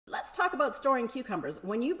Let's talk about storing cucumbers.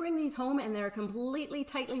 When you bring these home and they're completely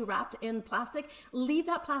tightly wrapped in plastic, leave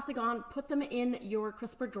that plastic on, put them in your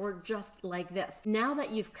crisper drawer just like this. Now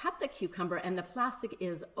that you've cut the cucumber and the plastic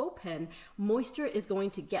is open, moisture is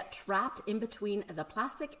going to get trapped in between the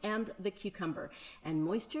plastic and the cucumber. And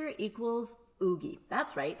moisture equals oogie.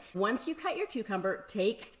 That's right. Once you cut your cucumber,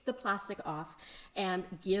 take the plastic off and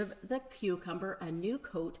give the cucumber a new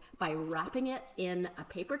coat by wrapping it in a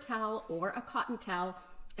paper towel or a cotton towel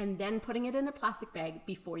and then putting it in a plastic bag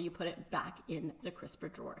before you put it back in the crisper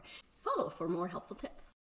drawer. Follow for more helpful tips.